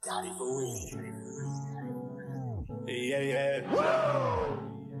Yeah.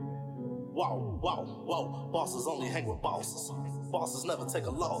 Whoa. Bosses only hang with bosses. Bosses never take a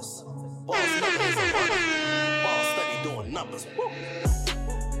loss. Boss never is a runner. Boss steady doing numbers. Woo.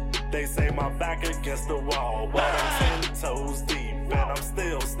 They say my back against the wall, but I'm 10 toes deep, and I'm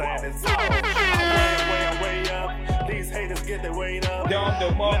still standing tall. I'm way up. These haters get their weight up.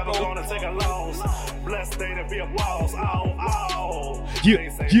 Never gonna take a loss. Blessed day to be a boss. Yeah.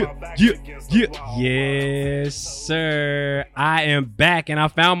 Yes, sir. I am back, and I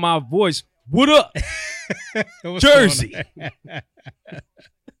found my voice. What up? Jersey.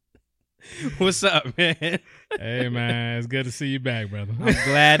 What's up, man? Hey, man. It's good to see you back, brother. I'm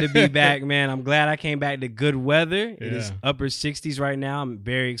glad to be back, man. I'm glad I came back to good weather. Yeah. It is upper 60s right now. I'm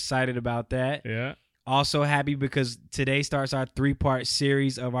very excited about that. Yeah. Also happy because today starts our 3-part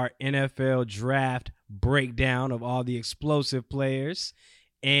series of our NFL draft breakdown of all the explosive players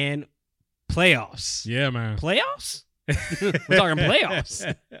and playoffs. Yeah, man. Playoffs? We're talking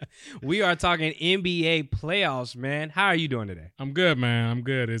playoffs. We are talking NBA playoffs, man. How are you doing today? I'm good, man. I'm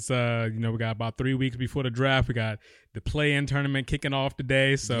good. It's we got about 3 weeks before the draft. We got the play-in tournament kicking off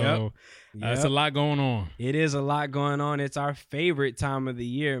today, so it's a lot going on. It is a lot going on. It's our favorite time of the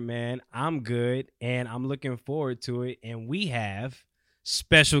year, man. I'm good, and I'm looking forward to it. And we have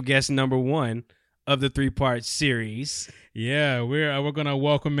special guest number 1 of the 3-part series. Yeah, we're gonna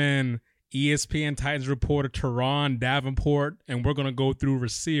welcome in ESPN Titans reporter Teron Davenport, and we're going to go through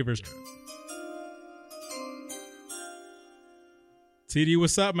receivers. TD,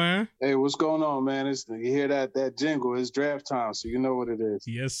 what's up, man? Hey, what's going on, man? You hear that jingle? It's draft time, so you know what it is.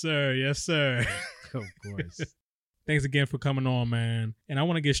 Yes, sir. Yes, sir. Of course. Thanks again for coming on, man. And I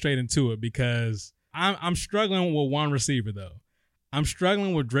want to get straight into it because I'm struggling with one receiver, though. I'm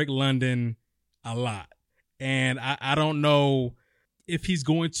struggling with Drake London a lot. And I don't know if he's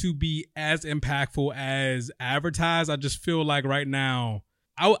going to be as impactful as advertised. I just feel like right now,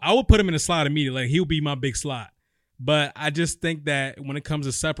 I would put him in a slot immediately. Like, he'll be my big slot. But I just think that when it comes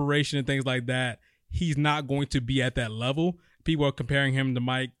to separation and things like that, he's not going to be at that level. People are comparing him to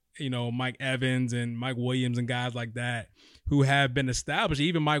Mike Evans and Mike Williams and guys like that who have been established.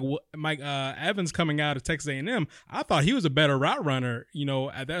 Even Mike Evans coming out of Texas A&M, I thought he was a better route runner,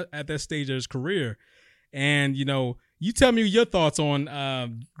 at that stage of his career. And, you tell me your thoughts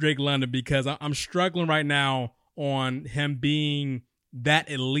on Drake London, because I'm struggling right now on him being that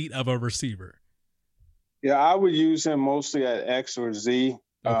elite of a receiver. Yeah, I would use him mostly at X or Z.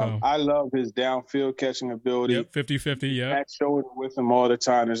 Okay. I love his downfield catching ability. Yep, 50-50, yeah. I show it with him all the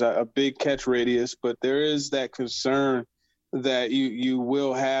time. There's a big catch radius, but there is that concern that you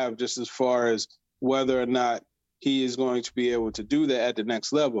will have just as far as whether or not he is going to be able to do that at the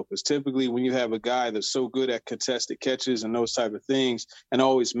next level. Because typically when you have a guy that's so good at contested catches and those type of things and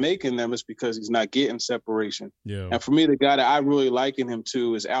always making them, it's because he's not getting separation. Yeah. And for me, the guy that I really liken him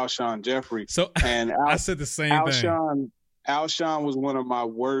to is Alshon Jeffrey. So and I said the same thing. Alshon was one of my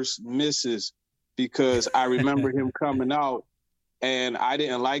worst misses because I remember him coming out and I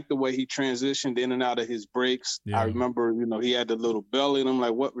didn't like the way he transitioned in and out of his breaks. Yeah. I remember, he had the little belly and I'm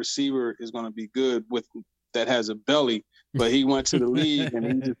like, what receiver is going to be good with that has a belly? But he went to the league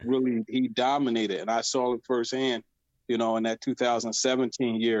and he dominated. And I saw it firsthand, in that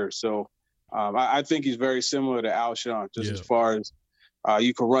 2017 year. So I think he's very similar to Alshon, as far as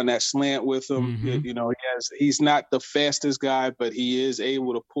you can run that slant with him. Mm-hmm. He's not the fastest guy, but he is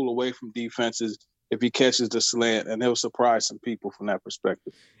able to pull away from defenses if he catches the slant, and he'll surprise some people from that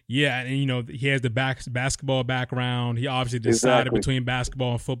perspective. Yeah, and he has the basketball background. He obviously decided between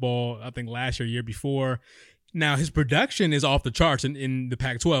basketball and football, I think last year before. Now, his production is off the charts in the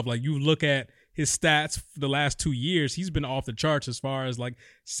Pac-12. Like, you look at his stats for the last 2 years, he's been off the charts as far as like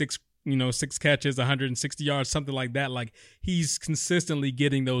six catches, 160 yards, something like that. Like, he's consistently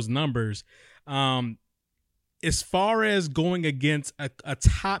getting those numbers. As far as going against a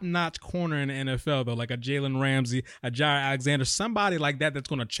top-notch corner in the NFL, though, like a Jalen Ramsey, a Jair Alexander, somebody like that that's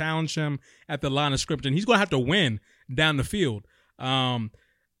going to challenge him at the line of scrimmage, and he's going to have to win down the field.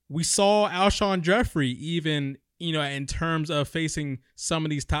 We saw Alshon Jeffrey, even, in terms of facing some of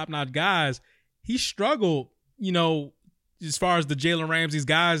these top-notch guys, he struggled, as far as the Jalen Ramsey's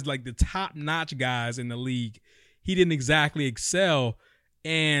guys, like the top-notch guys in the league. He didn't exactly excel,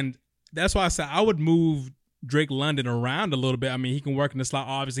 and that's why I said I would move Drake London around a little bit. I mean, he can work in the slot.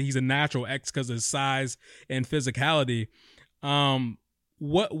 Obviously, he's a natural X because of his size and physicality.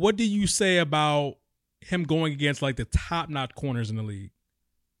 What do you say about him going against like the top-notch corners in the league?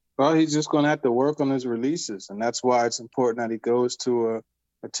 Well, he's just going to have to work on his releases, and that's why it's important that he goes to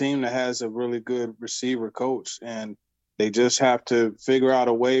a team that has a really good receiver coach. And They just have to figure out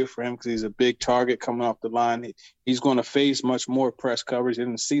a way for him, because he's a big target coming off the line. He's going to face much more press coverage. You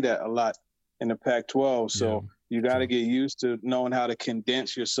didn't see that a lot in the Pac-12. So you got to get used to knowing how to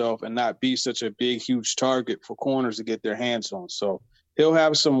condense yourself and not be such a big, huge target for corners to get their hands on. So he'll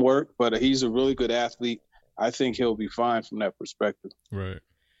have some work, but he's a really good athlete. I think he'll be fine from that perspective. Right.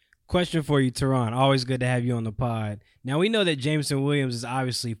 Question for you, Teron. Always good to have you on the pod. Now, we know that Jameson Williams is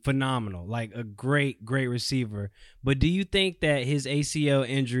obviously phenomenal, like a great, great receiver. But do you think that his ACL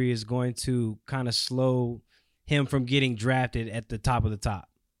injury is going to kind of slow him from getting drafted at the top of the top?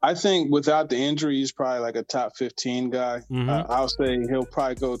 I think without the injury, he's probably like a top 15 guy. Mm-hmm. I'll say he'll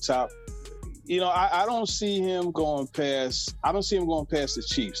probably go top. I don't see him going past. I don't see him going past the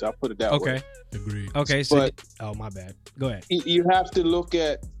Chiefs. I'll put it that way. Okay. Agreed. Okay. So, my bad. Go ahead. You have to look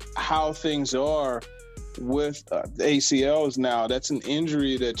at how things are with the ACLs now. That's an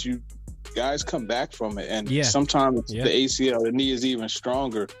injury that you guys come back from it, and sometimes the ACL, the knee is even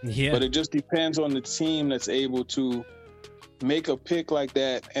stronger. Yeah. But it just depends on the team that's able to make a pick like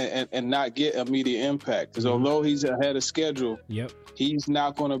that and not get immediate impact. Because although he's ahead of schedule, he's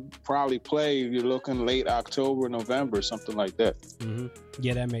not going to probably play. You're looking late October, November, something like that. Mm-hmm.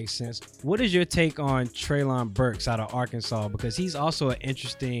 Yeah, that makes sense. What is your take on Treylon Burks out of Arkansas? Because he's also an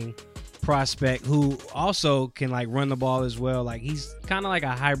interesting prospect who also can like run the ball as well. Like he's kind of like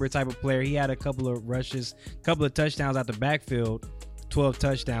a hybrid type of player. He had a couple of rushes, couple of touchdowns out the backfield, 12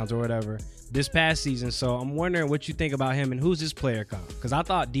 touchdowns or whatever this past season. So I'm wondering what you think about him and who's his player comp? Because I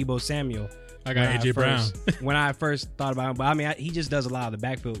thought Deebo Samuel. I got AJ Brown. When I first thought about him, but I mean, he just does a lot of the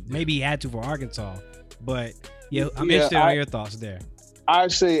backfield. Maybe he had to for Arkansas, but I'm interested on your thoughts there.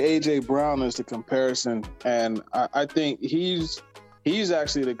 I'd say AJ Brown is the comparison, and I think he's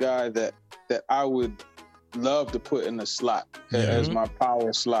actually the guy that I would love to put in the slot as my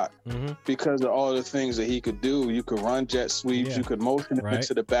power slot because of all the things that he could do. You could run jet sweeps, you could motion him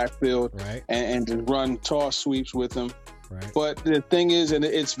into the backfield and just run toss sweeps with him. Right. But the thing is, and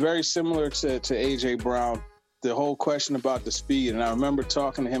it's very similar to A.J. Brown, the whole question about the speed. And I remember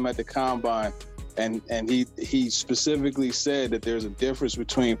talking to him at the Combine, and he specifically said that there's a difference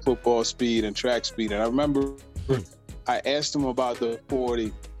between football speed and track speed. And I remember I asked him about the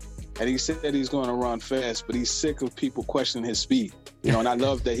 40, and he said he's going to run fast, but he's sick of people questioning his speed. And I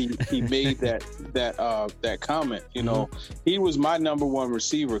love that he made that comment. He was my number one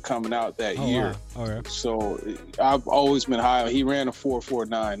receiver coming out that year. Wow. Okay. So I've always been high. He ran a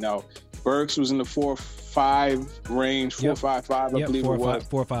 4.49. Now Burks was in the 4.5 range, 4.55, I believe it was.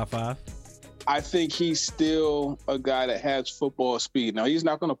 4.55. I think he's still a guy that has football speed. Now he's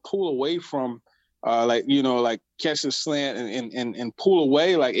not going to pull away from like catch a slant and pull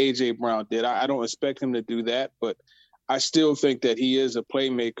away like A.J. Brown did. I don't expect him to do that, but I still think that he is a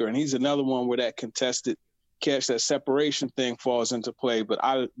playmaker, and he's another one where that contested catch, that separation thing falls into play. But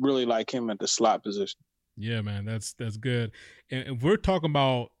I really like him at the slot position. Yeah, man, that's good. And we're talking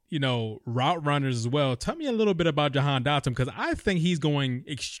about, route runners as well. Tell me a little bit about Jahan Dotson, because I think he's going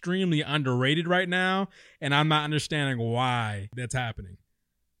extremely underrated right now, and I'm not understanding why that's happening.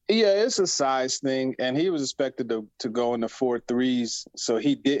 Yeah, it's a size thing, and he was expected to go in the 4.3s, so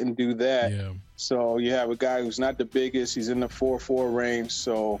he didn't do that. Yeah. So you have a guy who's not the biggest. He's in the 4.4 range,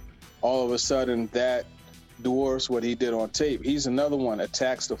 so all of a sudden that dwarfs what he did on tape. He's another one,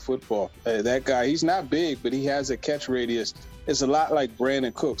 attacks the football. That guy, he's not big, but he has a catch radius. It's a lot like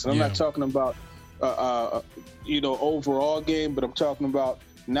Brandon Cooks. And I'm not talking about, overall game, but I'm talking about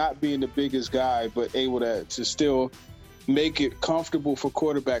not being the biggest guy, but able to still make it comfortable for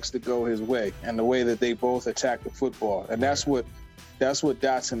quarterbacks to go his way, and the way that they both attack the football. And that's what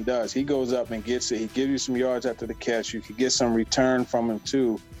Dotson does. He goes up and gets it. He gives you some yards after the catch. You can get some return from him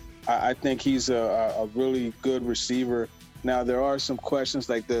too. I think he's a really good receiver. Now there are some questions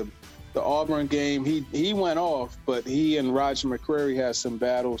like the Auburn game. He went off, but he and Roger McCreary has some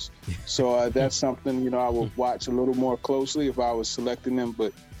battles. So that's something I would watch a little more closely if I was selecting him.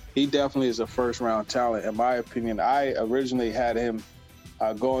 But he definitely is a first-round talent, in my opinion. I originally had him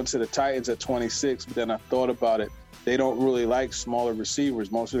going to the Titans at 26, but then I thought about it. They don't really like smaller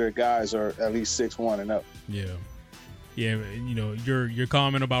receivers. Most of their guys are at least 6'1" and up. Yeah. Yeah, your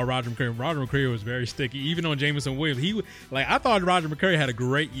comment about Roger McCreary. Roger McCreary was very sticky, even on Jameson Williams. I thought Roger McCreary had a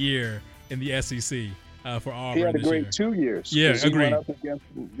great year in the SEC for Auburn. He had a great year. 2 years. Yeah, agreed.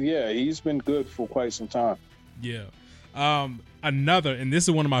 He's been good for quite some time. Yeah. Another, and this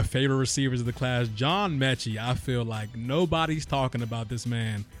is one of my favorite receivers of the class, John Mechie. I feel like nobody's talking about this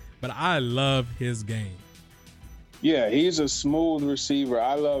man, but I love his game. Yeah, he's a smooth receiver.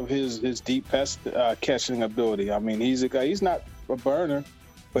 I love his deep catching ability. I mean, he's a guy. He's not a burner,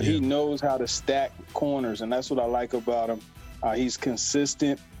 but he knows how to stack corners, and that's what I like about him. He's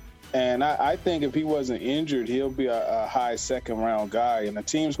consistent, and I think if he wasn't injured, he'll be a high second-round guy, and the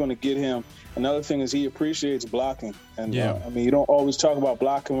team's going to get him. Another thing is he appreciates blocking, and I mean, you don't always talk about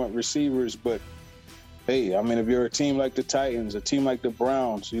blocking with receivers, but hey, I mean, if you're a team like the Titans, a team like the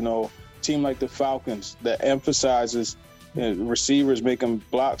Browns, you know, a team like the Falcons that emphasizes receivers making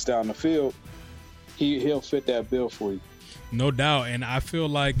blocks down the field, he'll fit that bill for you. No doubt. And I feel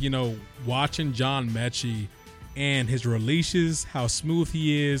like, you know, watching John Mechie and his releases, how smooth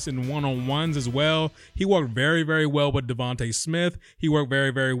he is in one-on-ones as well. He worked very, very well with Devontae Smith. He worked very,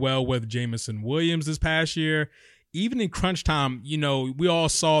 very well with Jameson Williams this past year. Even in crunch time, you know, we all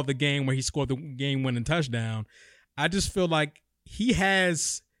saw the game where he scored the game-winning touchdown. I just feel like he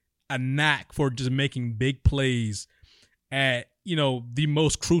has a knack for just making big plays at, you know, the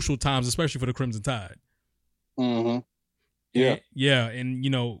most crucial times, especially for the Crimson Tide. Mm-hmm. Yeah. And you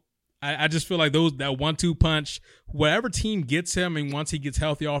know, I just feel like that 1-2 punch, whatever team gets him, and once he gets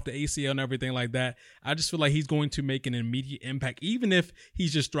healthy off the ACL and everything like that, I just feel like he's going to make an immediate impact, even if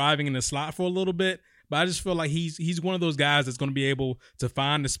he's just thriving in the slot for a little bit. But I just feel like he's one of those guys that's going to be able to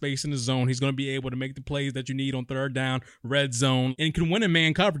find the space in the zone. He's going to be able to make the plays that you need on third down, red zone, and can win in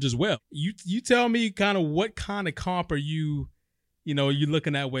man coverage as well. You tell me kind of what kind of comp are you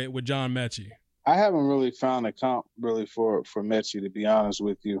looking at with John Mechie? I haven't really found a comp really for Mechie, to be honest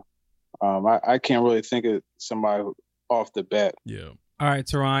with you. I can't really think of somebody off the bat. Yeah. All right,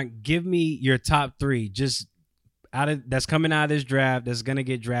 Teron, give me your top three, just that's coming out of this draft, that's going to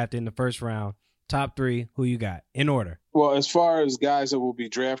get drafted in the first round. Top three, who you got in order? Well, as far as guys that will be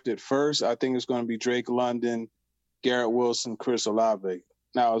drafted first, I think it's going to be Drake London, Garrett Wilson, Chris Olave.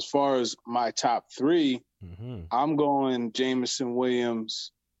 Now, as far as my top three, I'm going Jameson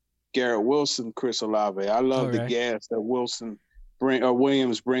Williams, Garrett Wilson, Chris Olave. I love the gas that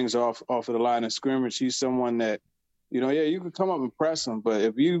Williams brings off of the line of scrimmage. He's someone that, you know, you can come up and press him, but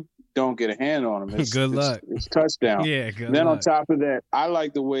if you don't get a hand on him, good luck. It's touchdown. Yeah, good and then luck. On top of that, I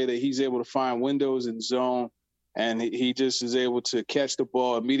like the way that he's able to find windows in zone, and he just is able to catch the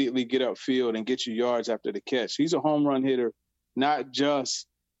ball, immediately get upfield, and get you yards after the catch. He's a home run hitter, not just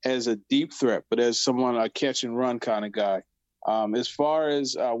as a deep threat, but as someone, a catch and run kind of guy. As far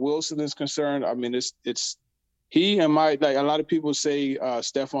as Wilson is concerned, I mean, it's he and like a lot of people say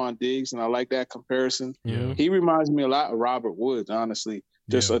Stephon Diggs, and I like that comparison. Yeah. He reminds me a lot of Robert Woods, honestly.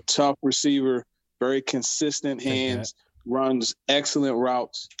 Just a tough receiver, very consistent hands, runs excellent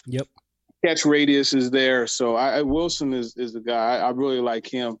routes. Yep. Catch radius is there. So Wilson is the guy. I really like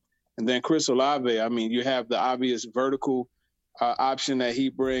him. And then Chris Olave, I mean, you have the obvious vertical option that he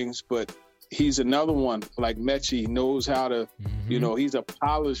brings, but he's another one like Mechie, knows how to, you know, he's a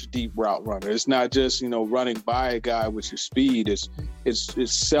polished deep route runner. It's not just, you know, running by a guy with your speed. It's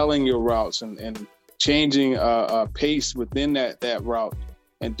selling your routes and changing a pace within that route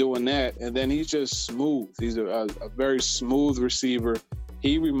and doing that. And then he's just smooth. He's a very smooth receiver.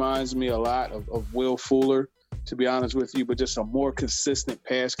 He reminds me a lot of Will Fuller, to be honest with you, but just a more consistent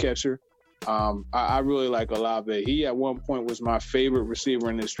pass catcher. I really like Olave. He at one point was my favorite receiver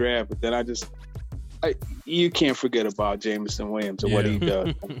in this draft, but then you can't forget about Jameson Williams and what he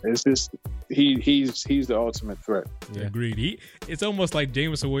does. It's just he's the ultimate threat. Yeah. Agreed. It's almost like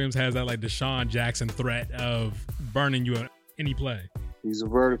Jameson Williams has that like Deshaun Jackson threat of burning you at any play. He's a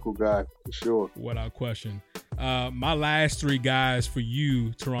vertical guy for sure. Without question. My last three guys for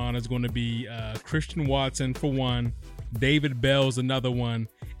you, Teron, is going to be Christian Watson for one, David Bell's another one,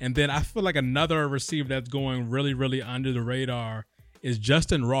 and then I feel like another receiver that's going really, really under the radar is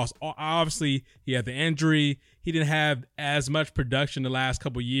Justin Ross. Obviously, he had the injury. He didn't have as much production the last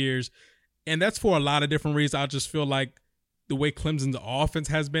couple of years, and that's for a lot of different reasons. I just feel like the way Clemson's offense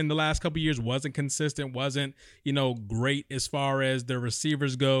has been the last couple of years wasn't consistent, wasn't, you know, great as far as the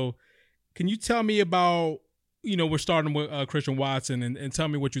receivers go. Can you tell me about, you know, we're starting with Christian Watson and tell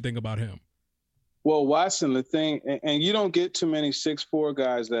me what you think about him? Well, Watson, the thing, and you don't get too many 6'4"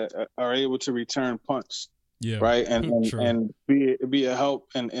 guys that are able to return punts, right? And be a help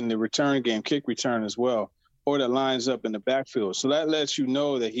in the return game, kick return as well, or that lines up in the backfield. So that lets you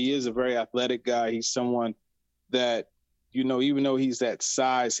know that he is a very athletic guy. He's someone that, you know, even though he's that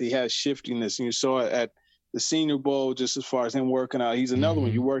size, he has shiftiness. And you saw it at the Senior Bowl, just as far as him working out. He's another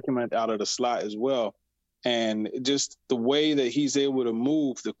one. You work him out of the slot as well. And just the way that he's able to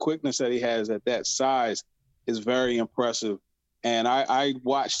move, the quickness that he has at that size is very impressive. And I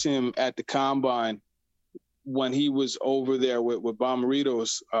watched him at the Combine when he was over there with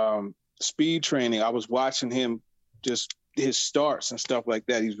Bomarito's speed training. I was watching him, just his starts and stuff like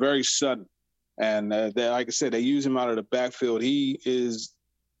that. He's very sudden. And like I said, they use him out of the backfield. He is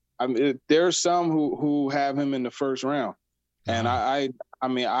I mean, there are some who have him in the first round, and I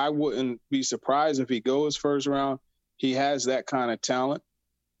mean, I wouldn't be surprised if he goes first round. He has that kind of talent.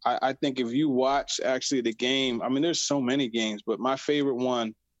 I think if you watch actually the game, I mean, there's so many games, but my favorite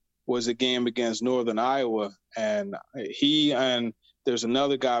one was a game against Northern Iowa, and he and there's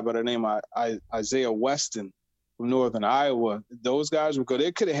another guy by the name of Isaiah Weston from Northern Iowa. Those guys were good.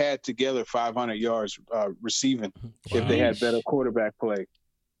 They could have had together 500 yards receiving if they had better quarterback play.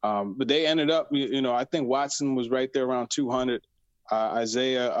 But they ended up, I think Watson was right there around 200.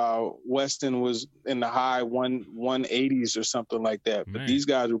 Isaiah Weston was in the high 180s or something like that. But these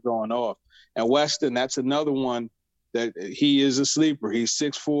guys were going off. And Weston, that's another one that he is a sleeper. He's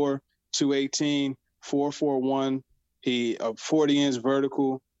 6'4", 218, 4.41. He 40-inch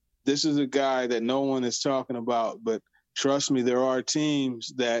vertical. This is a guy that no one is talking about, but trust me, there are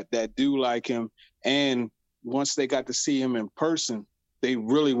teams that do like him. And once they got to see him in person, they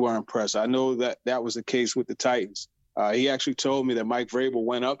really were impressed. I know that was the case with the Titans. He actually told me that Mike Vrabel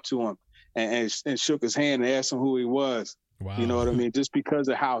went up to him and shook his hand and asked him who he was. Wow. You know what I mean? Just because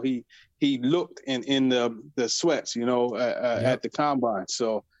of how he looked in the sweats, at the combine.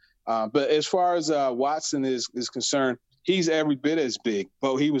 So, but as far as Watson is concerned, he's every bit as big,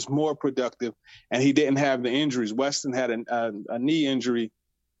 but he was more productive and he didn't have the injuries. Weston had a knee injury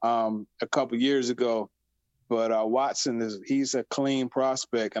a couple years ago, but Watson he's a clean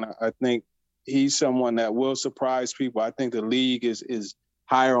prospect, and I think he's someone that will surprise people. I think the league is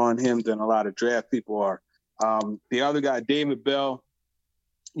higher on him than a lot of draft people are. The other guy, David Bell,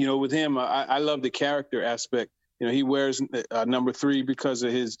 with him, I love the character aspect. He wears number 3 because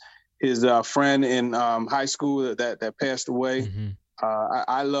of his friend in high school that passed away. Mm-hmm.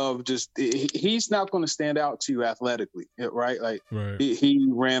 I love he's not going to stand out to you athletically, right? Like he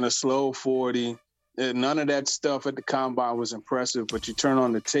ran a slow 40. None of that stuff at the combine was impressive, but you turn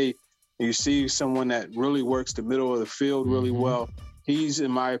on the tape, you see someone that really works the middle of the field really well. He's, in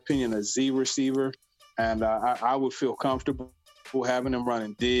my opinion, a Z receiver, and I would feel comfortable having him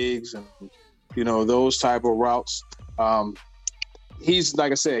running digs and, those type of routes. He's,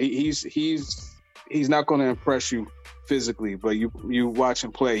 like I said, he's not going to impress you physically, but you watch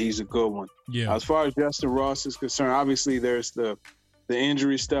him play, he's a good one. Yeah. As far as Justin Ross is concerned, obviously there's the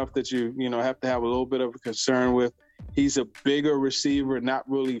injury stuff that you have to have a little bit of a concern with. He's a bigger receiver, not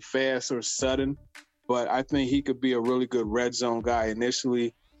really fast or sudden, but I think he could be a really good red zone guy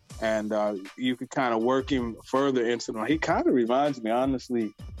initially, and you could kind of work him further into them. He kind of reminds me,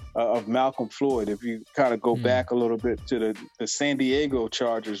 honestly, of Malcolm Floyd. If you kind of go back a little bit to the San Diego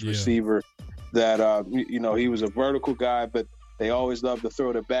Chargers receiver, that he was a vertical guy, but they always love to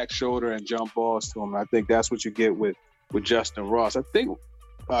throw the back shoulder and jump balls to him. I think that's what you get with Justin Ross. I think.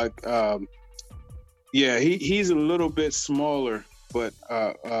 He's a little bit smaller, but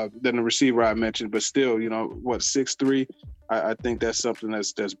than the receiver I mentioned, but still, 6'3"? I think that's something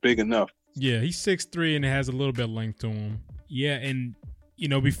that's big enough. Yeah, he's 6'3" and it has a little bit of length to him. Yeah, and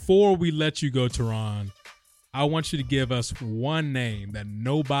before we let you go, Teron, I want you to give us one name that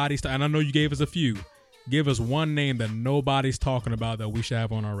nobody's and I know you gave us a few. Give us one name that nobody's talking about that we should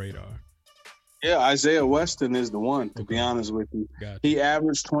have on our radar. Yeah, Isaiah Weston is the one, to be honest with you. Gotcha. He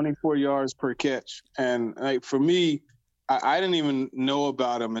averaged 24 yards per catch. And for me, I didn't even know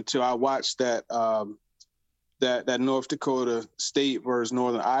about him until I watched that North Dakota State versus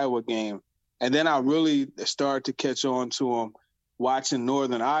Northern Iowa game. And then I really started to catch on to him watching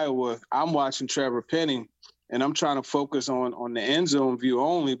Northern Iowa. I'm watching Trevor Penning, and I'm trying to focus on the end zone view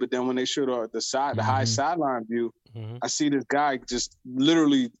only. But then when they showed the high sideline view, I see this guy just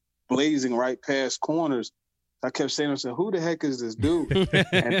literally blazing right past corners. I kept saying to myself, who the heck is this dude?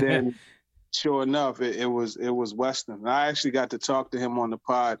 And then sure enough, it was Weston. And I actually got to talk to him on the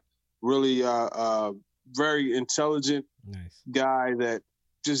pod. Really very intelligent guy that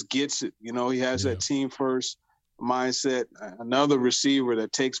just gets it. He has that team first mindset. Another receiver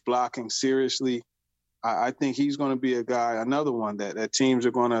that takes blocking seriously. I think he's going to be another one that teams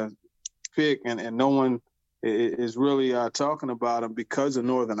are going to pick, and no one is really talking about him because of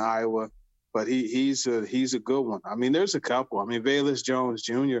Northern Iowa, but he's a good one. I mean, there's a couple. I mean, Velus Jones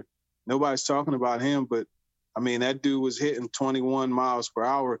Jr., nobody's talking about him, but I mean, that dude was hitting 21 miles per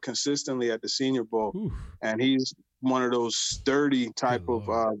hour consistently at the Senior Bowl. Oof. And he's one of those sturdy type of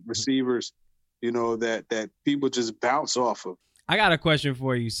receivers, that people just bounce off of. I got a question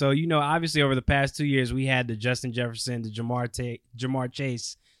for you. So, obviously over the past 2 years, we had the Justin Jefferson, the Jamar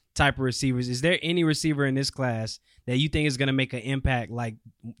Chase type of receivers. Is there any receiver in this class that you think is going to make an impact like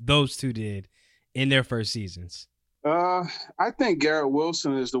those two did in their first seasons? I think Garrett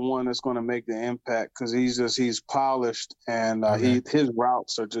Wilson is the one that's going to make the impact because he's polished and his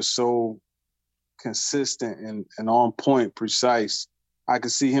routes are just so consistent and on point, precise. I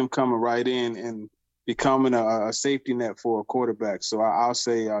could see him coming right in and becoming a safety net for a quarterback. So I'll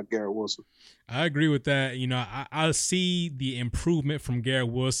say Garrett Wilson. I agree with that. I see the improvement from Garrett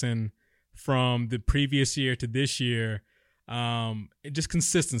Wilson from the previous year to this year. Just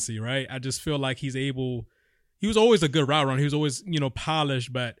consistency, right? I just feel like he was always a good route runner. He was always,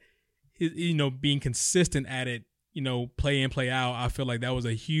 polished, but being consistent at it, play in, play out. I feel like that was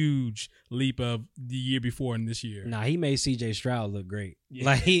a huge leap of the year before and this year. Nah, he made CJ Stroud look great.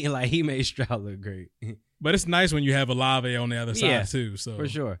 Yeah. He made Stroud look great. But it's nice when you have Olave on the other side too. So for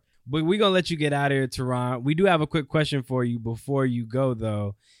sure. But we're gonna let you get out of here, Teron. We do have a quick question for you before you go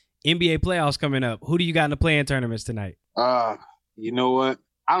though. NBA playoffs coming up. Who do you got in the play-in tournaments tonight? You know what?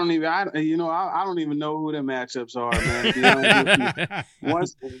 I don't even know who the matchups are, man.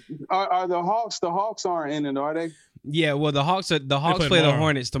 Are the Hawks? The Hawks aren't in it, are they? Yeah, well, the Hawks play the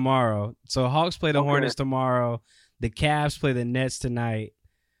Hornets tomorrow. So Hawks play the Hornets tomorrow. The Cavs play the Nets tonight.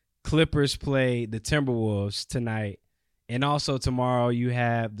 Clippers play the Timberwolves tonight, and also tomorrow you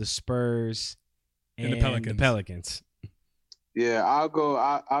have the Spurs and the Pelicans. Yeah,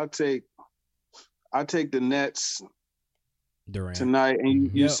 I'll take the Nets. Durant. Tonight,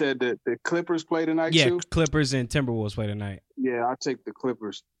 and you said that the Clippers play tonight too? Yeah, Clippers and Timberwolves play tonight. Yeah, I'll take the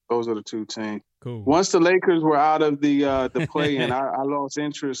Clippers. Those are the two teams. Cool. Once the Lakers were out of the play-in, I lost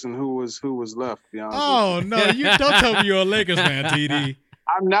interest in who was left. To be honest. Oh no, you don't tell me you're a Lakers fan, TD.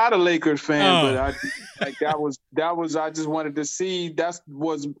 I'm not a Lakers fan, but that was I just wanted to see. That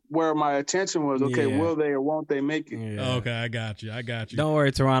was where my attention was. Okay, will they or won't they make it? Yeah. Okay, I got you. Don't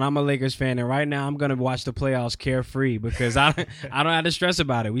worry, Teron. I'm a Lakers fan, and right now I'm gonna watch the playoffs carefree because I don't have to stress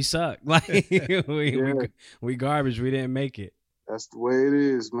about it. We suck. We garbage. We didn't make it. That's the way it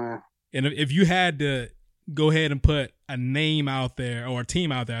is, man. And if you had to go ahead and put a name out there or a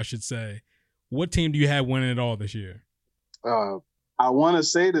team out there, I should say, what team do you have winning it all this year? I want to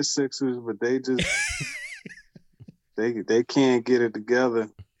say the Sixers, but they just they can't get it together.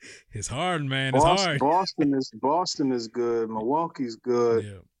 It's hard, man. It's hard. Boston is good. Milwaukee's good.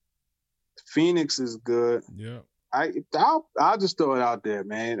 Yeah. Phoenix is good. Yeah. I'll just throw it out there,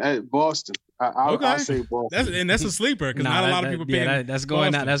 man. Boston. I'll say Boston. That's a sleeper because not a lot of people picking. Yeah, that's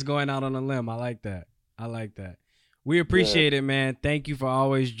going out. That's going out on a limb. I like that. We appreciate it, man. Thank you for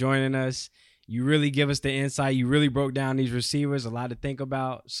always joining us. You really give us the insight. You really broke down these receivers, a lot to think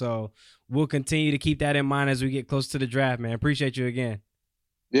about. So we'll continue to keep that in mind as we get close to the draft, man. Appreciate you again.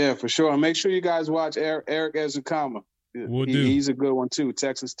 Yeah, for sure. Make sure you guys watch Eric Ezukanma. We'll do. He's a good one too,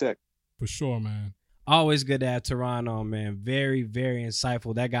 Texas Tech. For sure, man. Always good to have Teron on, man. Very, very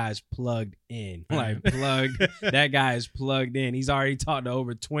insightful. That guy's plugged in. That guy is plugged in. He's already talked to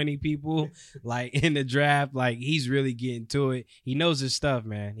over 20 people, in the draft. He's really getting to it. He knows his stuff,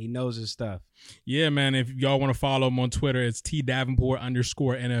 man. He knows his stuff. Yeah, man. If y'all want to follow him on Twitter, it's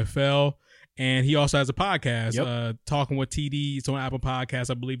TDavenport_NFL. And he also has a podcast, Talking with TD. It's on Apple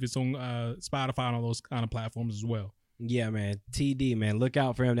Podcasts. I believe it's on Spotify and all those kind of platforms as well. Yeah, man. TD, man. Look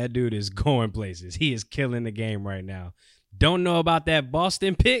out for him. That dude is going places. He is killing the game right now. Don't know about that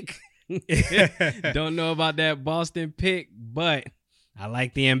Boston pick. Don't know about that Boston pick, but I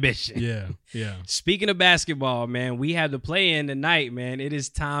like the ambition. Yeah. Speaking of basketball, man, we have the play-in tonight, man. It is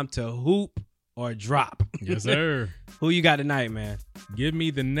time to hoop or drop. Yes, sir. Who you got tonight, man? Give me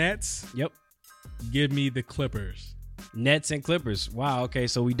the Nets. Yep. Give me the Clippers. Nets and Clippers. Wow, okay.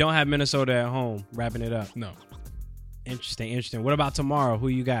 So we don't have Minnesota at home. Wrapping it up. No. Interesting. What about tomorrow? Who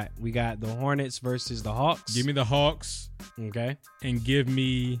you got? We got the Hornets versus the Hawks. Give me the Hawks. Okay. And give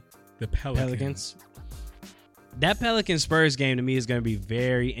me the Pelicans. That Pelicans-Spurs game to me is going to be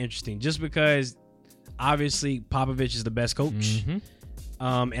very interesting just because obviously Popovich is the best coach. Mm-hmm.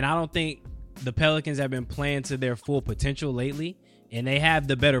 And I don't think the Pelicans have been playing to their full potential lately. And they have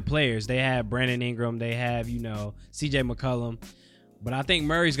the better players. They have Brandon Ingram. They have, CJ McCollum. But I think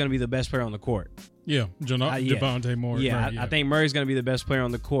Murray's going to be the best player on the court. Yeah, Devontae Moore. Yeah, I think Murray's going to be the best player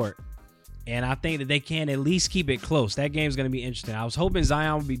on the court. And I think that they can at least keep it close. That game's going to be interesting. I was hoping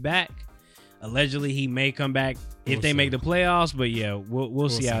Zion would be back. Allegedly, he may come back if they make the playoffs. But yeah, we'll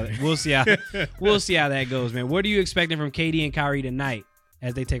see how that goes, man. What are you expecting from KD and Kyrie tonight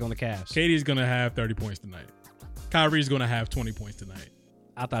as they take on the Cavs? KD's going to have 30 points tonight. Kyrie's going to have 20 points tonight.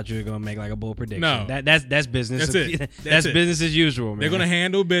 I thought you were gonna make like a bold prediction. No. That's business. That's it. That's it. business as usual, man. They're gonna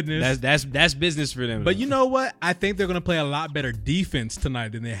handle business. That's business for them. But you know what? I think they're gonna play a lot better defense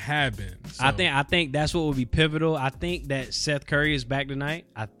tonight than they have been. So. I think that's what will be pivotal. I think that Seth Curry is back tonight.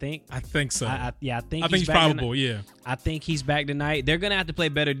 I think so. I think he's probable. Yeah. I think he's back tonight. They're gonna have to play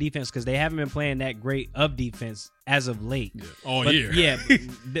better defense because they haven't been playing that great of defense as of late. Yeah. All year. Yeah,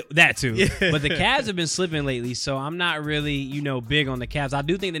 that too. Yeah. But the Cavs have been slipping lately, so I'm not really, big on the Cavs. I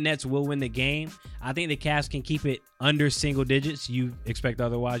do think the Nets will win the game. I think the Cavs can keep it under single digits. You expect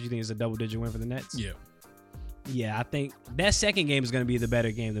otherwise? You think it's a double-digit win for the Nets? Yeah. Yeah, I think that second game is going to be the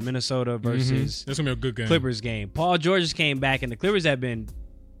better game, the Minnesota versus That's going to be a good game. Clippers game. Paul George just came back, and the Clippers have been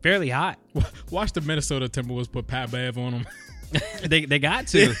fairly hot. Watch the Minnesota Timberwolves put Pat Bev on them. they got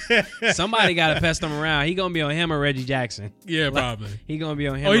to. Somebody got to pest him around. He gonna be on him or Reggie Jackson. Yeah, probably. He gonna be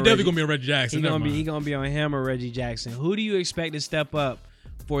on him. Oh, he definitely gonna be on Reggie Jackson. He gonna be on him or Reggie Jackson. Who do you expect to step up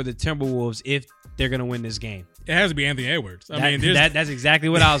for the Timberwolves if they're gonna win this game? It has to be Anthony Edwards. That's exactly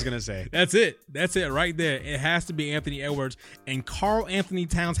what I was gonna say. That's it right there. It has to be Anthony Edwards, and Karl Anthony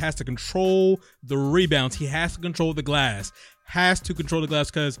Towns has to control the rebounds. He has to control the glass.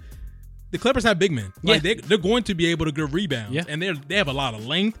 Because the Clippers have big men. Like they're going to be able to get rebounds. Yeah. And they have a lot of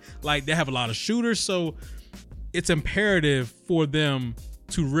length. Like they have a lot of shooters. So it's imperative for them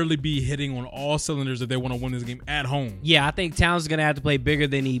to really be hitting on all cylinders if they want to win this game at home. Yeah, I think Towns is gonna have to play bigger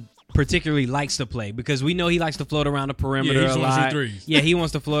than he particularly likes to play because we know he likes to float around the perimeter a lot. He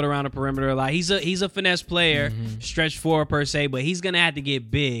wants to float around the perimeter a lot. He's a finesse player, stretch four per se, but he's gonna have to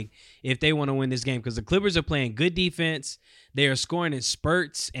get big if they want to win this game because the Clippers are playing good defense. They are scoring in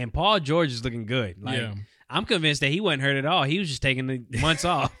spurts, and Paul George is looking good. I'm convinced that he wasn't hurt at all. He was just taking the months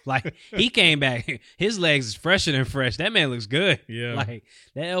off. Like, he came back. His legs is fresher than fresh. That man looks good. Yeah. Like,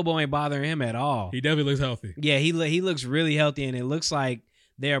 that elbow ain't bothering him at all. He definitely looks healthy. Yeah, he looks really healthy, and it looks like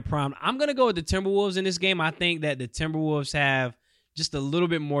they're primed. I'm going to go with the Timberwolves in this game. I think that the Timberwolves have just a little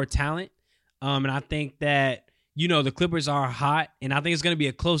bit more talent, and I think that the Clippers are hot, and I think it's going to be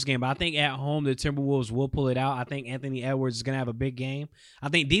a close game. But I think at home, the Timberwolves will pull it out. I think Anthony Edwards is going to have a big game. I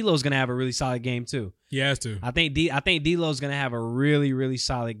think D'Lo's going to have a really solid game, too. He has to. I think D'Lo's going to have a really, really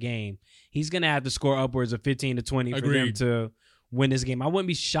solid game. He's going to have to score upwards of 15 to 20 for them to win this game. I wouldn't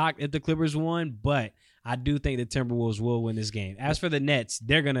be shocked if the Clippers won, but I do think the Timberwolves will win this game. As for the Nets,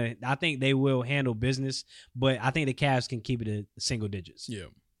 I think they will handle business, but I think the Cavs can keep it at single digits. Yeah.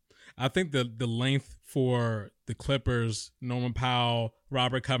 I think the length for the Clippers, Norman Powell,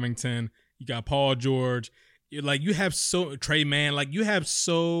 Robert Covington, you got Paul George, you have Trey Mann, you have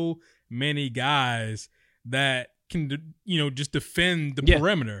so many guys that can just defend the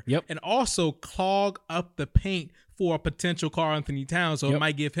perimeter. Yep. And also clog up the paint for a potential Karl Anthony Towns, so it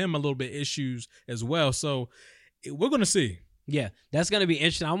might give him a little bit issues as well. So we're going to see. Yeah, that's going to be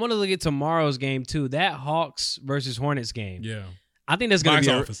interesting. I want to look at tomorrow's game too. That Hawks versus Hornets game. Yeah. I think that's going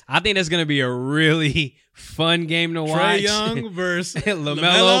to be a really fun game to watch. Trae Young versus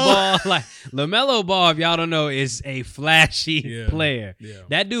LaMelo Ball. LaMelo Ball, if y'all don't know, is a flashy player. Yeah.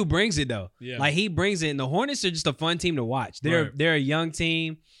 That dude brings it though. Yeah. He brings it. And the Hornets are just a fun team to watch. They're a young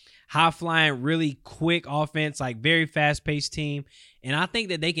team, high flying, really quick offense, very fast paced team. And I think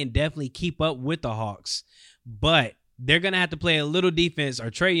that they can definitely keep up with the Hawks. But they're gonna have to play a little defense, or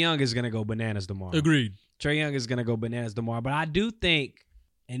Trae Young is gonna go bananas tomorrow. Agreed. Trae Young is going to go bananas tomorrow. But I do think,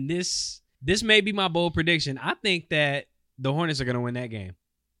 and this may be my bold prediction, I think that the Hornets are going to win that game.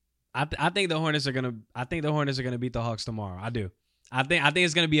 I think the Hornets are going to beat the Hawks tomorrow. I do. I think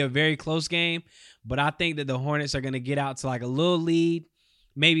it's going to be a very close game, but I think that the Hornets are going to get out to a little lead,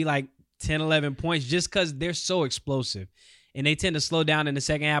 maybe 10, 11 points, just because they're so explosive. And they tend to slow down in the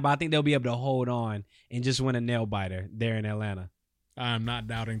second half, but I think they'll be able to hold on and just win a nail biter there in Atlanta. I'm not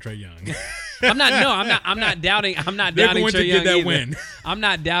doubting Trae Young. I'm not doubting They're going Trae to Young get that either. win. I'm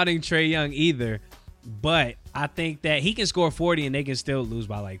not doubting Trae Young either, but I think that he can score 40 and they can still lose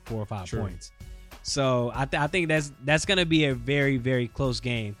by 4 or 5 points. So I think that's going to be a very, very close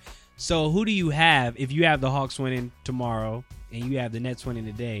game. So who do you have if you have the Hawks winning tomorrow and you have the Nets winning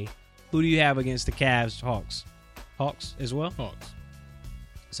today? Who do you have against the Cavs? Hawks as well? Hawks.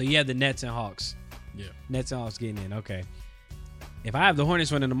 So you have the Nets and Hawks. Yeah. Nets and Hawks getting in. Okay. If I have the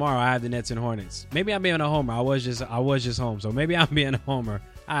Hornets winning tomorrow, I have the Nets and Hornets. Maybe I'm being a homer. I was just home, so maybe I'm being a homer.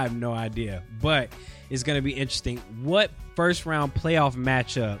 I have no idea, but it's going to be interesting. What first round playoff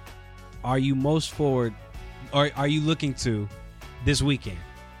matchup are you most forward, or are you looking to this weekend?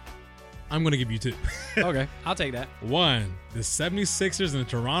 I'm going to give you two. Okay, I'll take that. One, the 76ers and the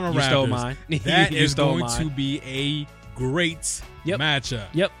Toronto Raptors. You stole mine. That is going to be a great matchup.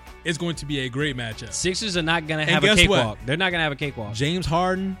 Yep. it's going to be a great matchup. Sixers are not going to have a cakewalk. They're not going to have a cakewalk. James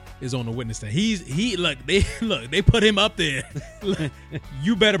Harden is on the witness stand. They put him up there.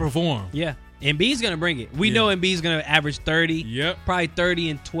 You better perform. Yeah. Embiid's going to bring it. We know Embiid's going to average 30. Yep. Probably 30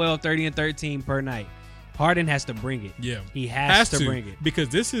 and 12, 30 and 13 per night. Harden has to bring it. Yeah. He has to bring it.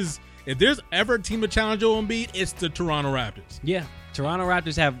 Because if there's ever a team to challenge Joel Embiid, it's the Toronto Raptors. Yeah. Toronto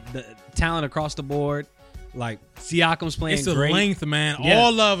Raptors have the talent across the board. Like, Siakam's playing great. It's the length, man. Yeah.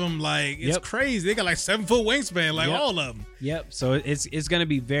 All of them, it's crazy. They got 7-foot wingspan, all of them. Yep. So it's going to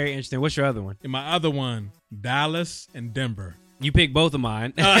be very interesting. What's your other one? And my other one, Dallas and Denver. You picked both of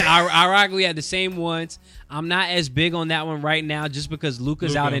mine. Ironically, we had the same ones. I'm not as big on that one right now just because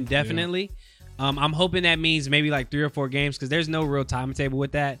Luka's out indefinitely. Yeah. I'm hoping that means maybe 3 or 4 games because there's no real timetable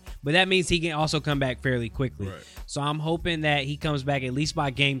with that. But that means he can also come back fairly quickly. Right. So I'm hoping that he comes back at least by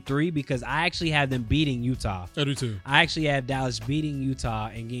game 3 because I actually have them beating Utah. I do too. I actually have Dallas beating Utah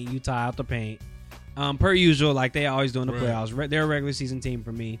and getting Utah out the paint. Per usual, like they always do in the playoffs. They're a regular season team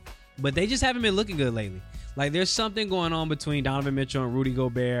for me. But they just haven't been looking good lately. There's something going on between Donovan Mitchell and Rudy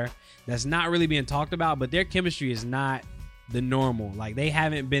Gobert that's not really being talked about, but their chemistry is not the normal. They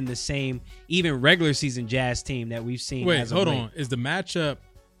haven't been the same, even regular season Jazz team that we've seen. Wait, hold on. Is the matchup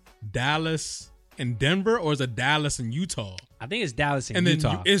Dallas and Denver, or is it Dallas and Utah? I think it's Dallas and Utah.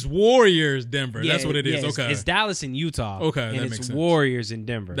 Then it's Warriors Denver. Yeah, that's what it is. Okay. It's Dallas and Utah. Okay, and that it's makes sense. Warriors in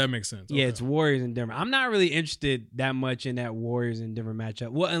Denver. That makes sense. Yeah, it's Warriors in Denver. I'm not really interested that much in that Warriors and Denver matchup.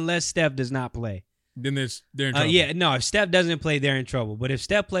 Well, unless Steph does not play. Then they're in trouble. If Steph doesn't play, they're in trouble. But if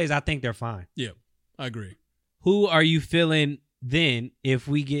Steph plays, I think they're fine. Yeah, I agree. Who are you feeling then if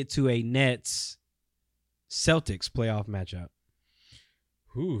we get to a Nets Celtics playoff matchup?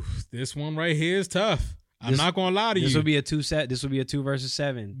 Ooh, this one right here is tough. I'm not gonna lie to you. This will be a 2 set. This will be a 2 versus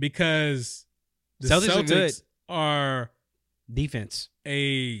 7 because the Celtics are defense.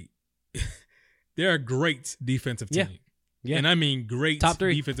 They're a great defensive team. Yeah. And I mean great top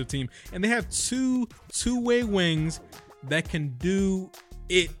 3 defensive team. And they have two-way wings that can do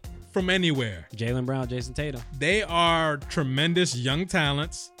it from anywhere. Jaylen Brown, Jason Tatum. They are tremendous young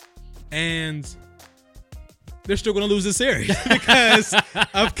talents, and they're still going to lose the series because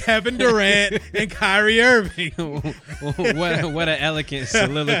of Kevin Durant and Kyrie Irving. What an elegant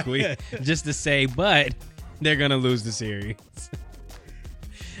soliloquy just to say, but they're going to lose the series.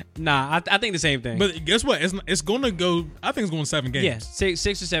 Nah, I think the same thing. But guess what? It's going to go. I think it's going 7 games. Yeah,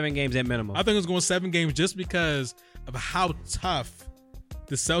 6 or 7 games at minimum. I think it's going 7 games just because of how tough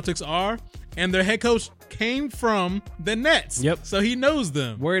the Celtics are, and their head coach came from the Nets. Yep. So he knows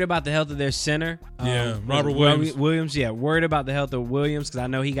them. Worried about the health of their center. Robert Williams. Worried about the health of Williams because I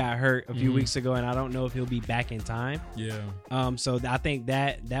know he got hurt a few weeks ago, and I don't know if he'll be back in time. Yeah. So I think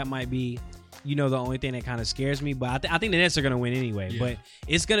that might be, the only thing that kind of scares me. But I think the Nets are going to win anyway. Yeah. But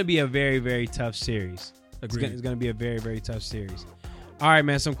it's going to be a very, very tough series. Agreed. It's going to be a very, very tough series. All right,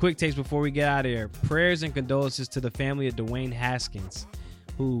 man, some quick takes before we get out of here. Prayers and condolences to the family of Dwayne Haskins,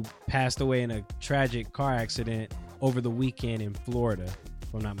 who passed away in a tragic car accident over the weekend in Florida,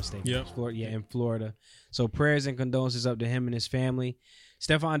 if I'm not mistaken. Yep. In Florida. So prayers and condolences up to him and his family.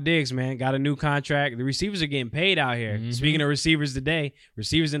 Stephon Diggs, man, got a new contract. The receivers are getting paid out here. Mm-hmm. Speaking of receivers today,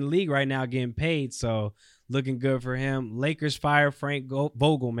 receivers in the league right now getting paid, so looking good for him. Lakers fire Frank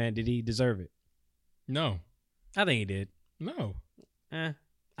Vogel, man. Did he deserve it? No. I think he did. No. I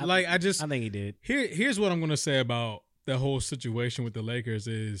think he did. Here's what I'm going to say about the whole situation with the Lakers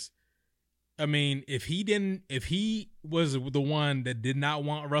is, I mean, if he was the one that did not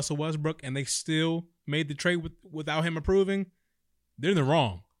want Russell Westbrook and they still made the trade without him approving, they're in the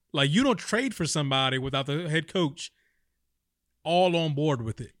wrong. You don't trade for somebody without the head coach all on board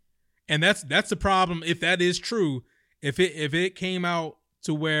with it. And that's the problem. If that is true, if it came out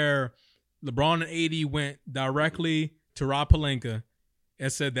to where LeBron and AD went directly to Rob Pelinka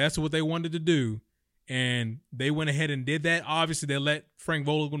and said that's what they wanted to do, and they went ahead and did that. Obviously, they let Frank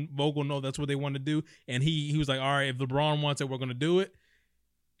Vogel know that's what they wanted to do, and he was like, all right, if LeBron wants it, we're going to do it.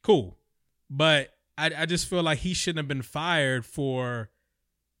 Cool. But I just feel like he shouldn't have been fired for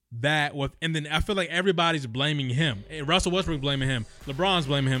that. And then I feel like everybody's blaming him. Russell Westbrook's blaming him. LeBron's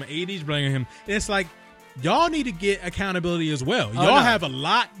blaming him. AD's blaming him. And it's like, y'all need to get accountability as well. Y'all have a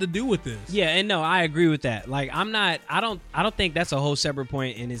lot to do with this. Yeah, and no, I agree with that. I don't think that's a whole separate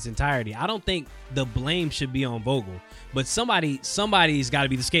point in its entirety. I don't think the blame should be on Vogel. But somebody's got to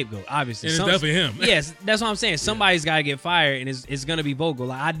be the scapegoat, obviously. And it's definitely him. Yes, that's what I'm saying. Somebody's got to get fired, and it's going to be Vogel.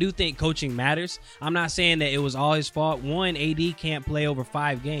 I do think coaching matters. I'm not saying that it was all his fault. One, AD can't play over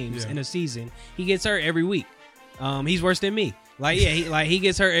 5 games in a season. He gets hurt every week. He's worse than me. He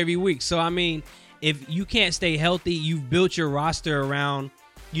gets hurt every week. So, I mean, if you can't stay healthy, you've built your roster around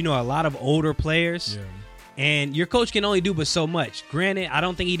a lot of older players. Yeah. And your coach can only do but so much. Granted, I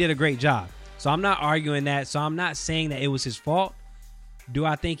don't think he did a great job. So I'm not arguing that. So I'm not saying that it was his fault. Do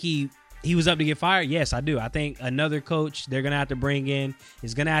I think he was up to get fired? Yes, I do. I think another coach they're going to have to bring in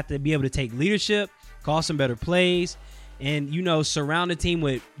is going to have to be able to take leadership, call some better plays, and, surround the team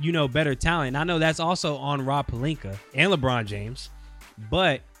with, better talent. And I know that's also on Rob Pelinka and LeBron James.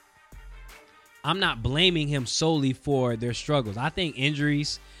 But I'm not blaming him solely for their struggles. I think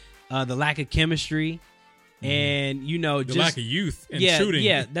injuries, the lack of chemistry, and, the lack of youth and shooting.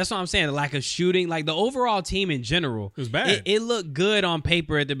 Yeah, that's what I'm saying. The lack of shooting. Like, the overall team in general. It was bad. It looked good on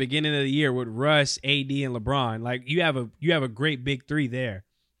paper at the beginning of the year with Russ, AD, and LeBron. Like, you have a great big three there.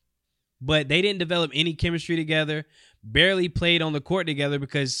 But they didn't develop any chemistry together, barely played on the court together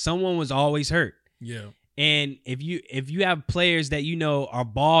because someone was always hurt. Yeah. And if you have players that are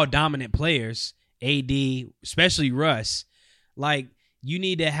ball-dominant players, AD, especially Russ, like, you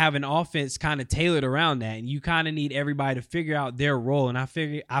need to have an offense kind of tailored around that, and you kind of need everybody to figure out their role. And I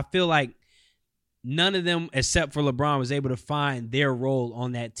feel like none of them, except for LeBron, was able to find their role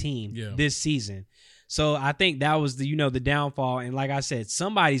on that team this season. So I think that was the downfall. And like I said,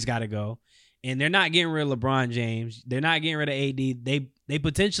 somebody's got to go, and they're not getting rid of LeBron James. They're not getting rid of AD. They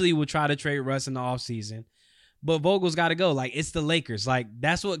potentially will try to trade Russ in the offseason, but Vogel's got to go. Like, it's the Lakers. Like,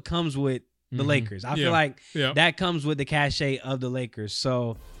 that's what comes with the Lakers. I feel like that comes with the cachet of the Lakers.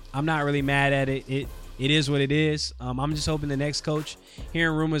 So I'm not really mad at it. It is what it is. I'm just hoping the next coach,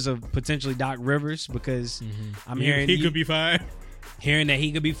 hearing rumors of potentially Doc Rivers, because I'm hearing he could be fired. Hearing that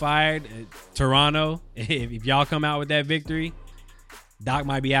he could be fired. Toronto, if y'all come out with that victory, Doc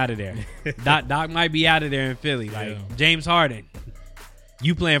might be out of there. Doc might be out of there in Philly. Like, James Harden,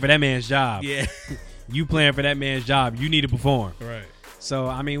 you playing for that man's job. Yeah. You playing for that man's job. You need to perform. Right. So,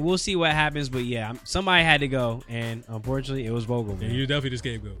 I mean, we'll see what happens. But, yeah, somebody had to go. And, unfortunately, it was Vogel. Yeah, he was definitely the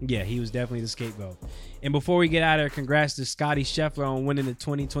scapegoat. Yeah, he was definitely the scapegoat. And before we get out of there, congrats to Scottie Scheffler on winning the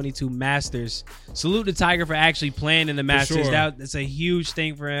 2022 Masters. Salute to Tiger for actually playing in the Masters. Sure. That's a huge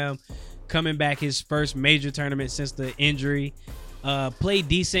thing for him. Coming back, his first major tournament since the injury. Played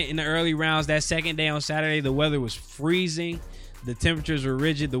decent in the early rounds. That second day on Saturday, the weather was freezing. The temperatures were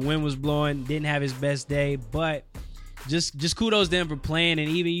rigid. The wind was blowing. Didn't have his best day. But just kudos to him for playing and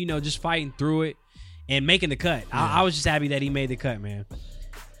even, just fighting through it and making the cut. Yeah. I was just happy that he made the cut, man.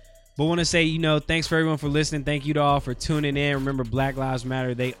 But want to say, thanks for everyone for listening. Thank you to all for tuning in. Remember, Black Lives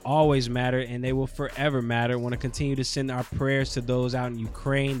Matter. They always matter, and they will forever matter. Want to continue to send our prayers to those out in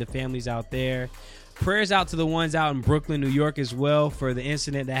Ukraine, the families out there. Prayers out to the ones out in Brooklyn, New York as well for the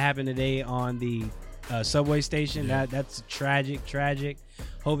incident that happened today on the subway station. Yeah. That's tragic.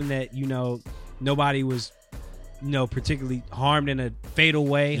 Hoping that, nobody was particularly harmed in a fatal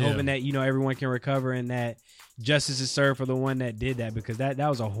way. Yeah. Hoping that, everyone can recover and that justice is served for the one that did that, because that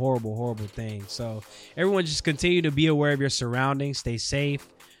was a horrible, horrible thing. So everyone just continue to be aware of your surroundings, stay safe,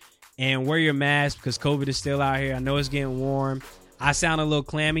 and wear your mask because COVID is still out here. I know it's getting warm. I sound a little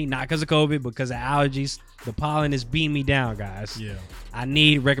clammy, not because of COVID, but because of allergies. The pollen is beating me down, guys. Yeah. I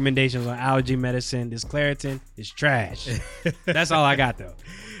need recommendations on allergy medicine. This Claritin is trash. That's all I got, though.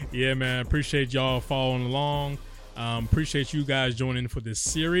 Yeah, man. Appreciate y'all following along. Appreciate you guys joining for this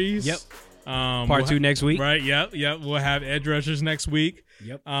series. Yep. Part 2 next week. Right. Yep. We'll have edge rushers next week.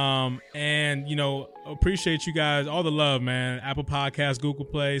 Yep. And appreciate you guys, all the love, man. Apple Podcasts, Google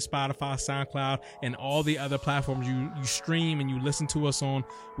Play, Spotify, SoundCloud, and all the other platforms you stream and you listen to us on.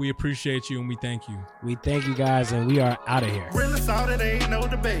 We appreciate you and we thank you. We thank you guys, and we are out of here. Really saw that ain't no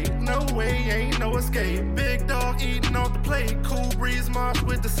debate. No way, ain't no escape. Big dog eating off the plate. Cool breeze march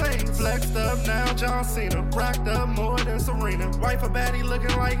with the Saints. Flexed up now, John Cena. Racked up more than Serena. Wife a baddie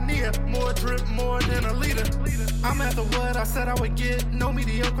looking like Nia. More drip, more than a leader. I'm after what I said I would get. No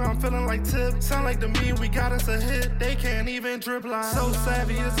mediocre, I'm feeling like Tip. Sound like to me, we got us a hit. They can't even drip line. So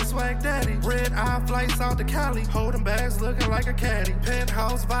savvy is a swag daddy. Red eye flights out to Cali. Holding bags looking like a caddy.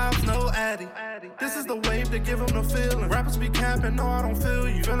 Penthouse vibes, no addy. This is the wave to give them the feeling. Rappers be capping, no, I don't feel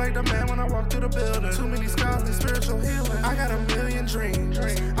you. Feel like the man when I walk through the building. Too many scars and spiritual healing. I got a million dreams.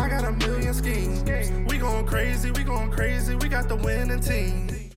 I got a million schemes. We going crazy, we got the winning team.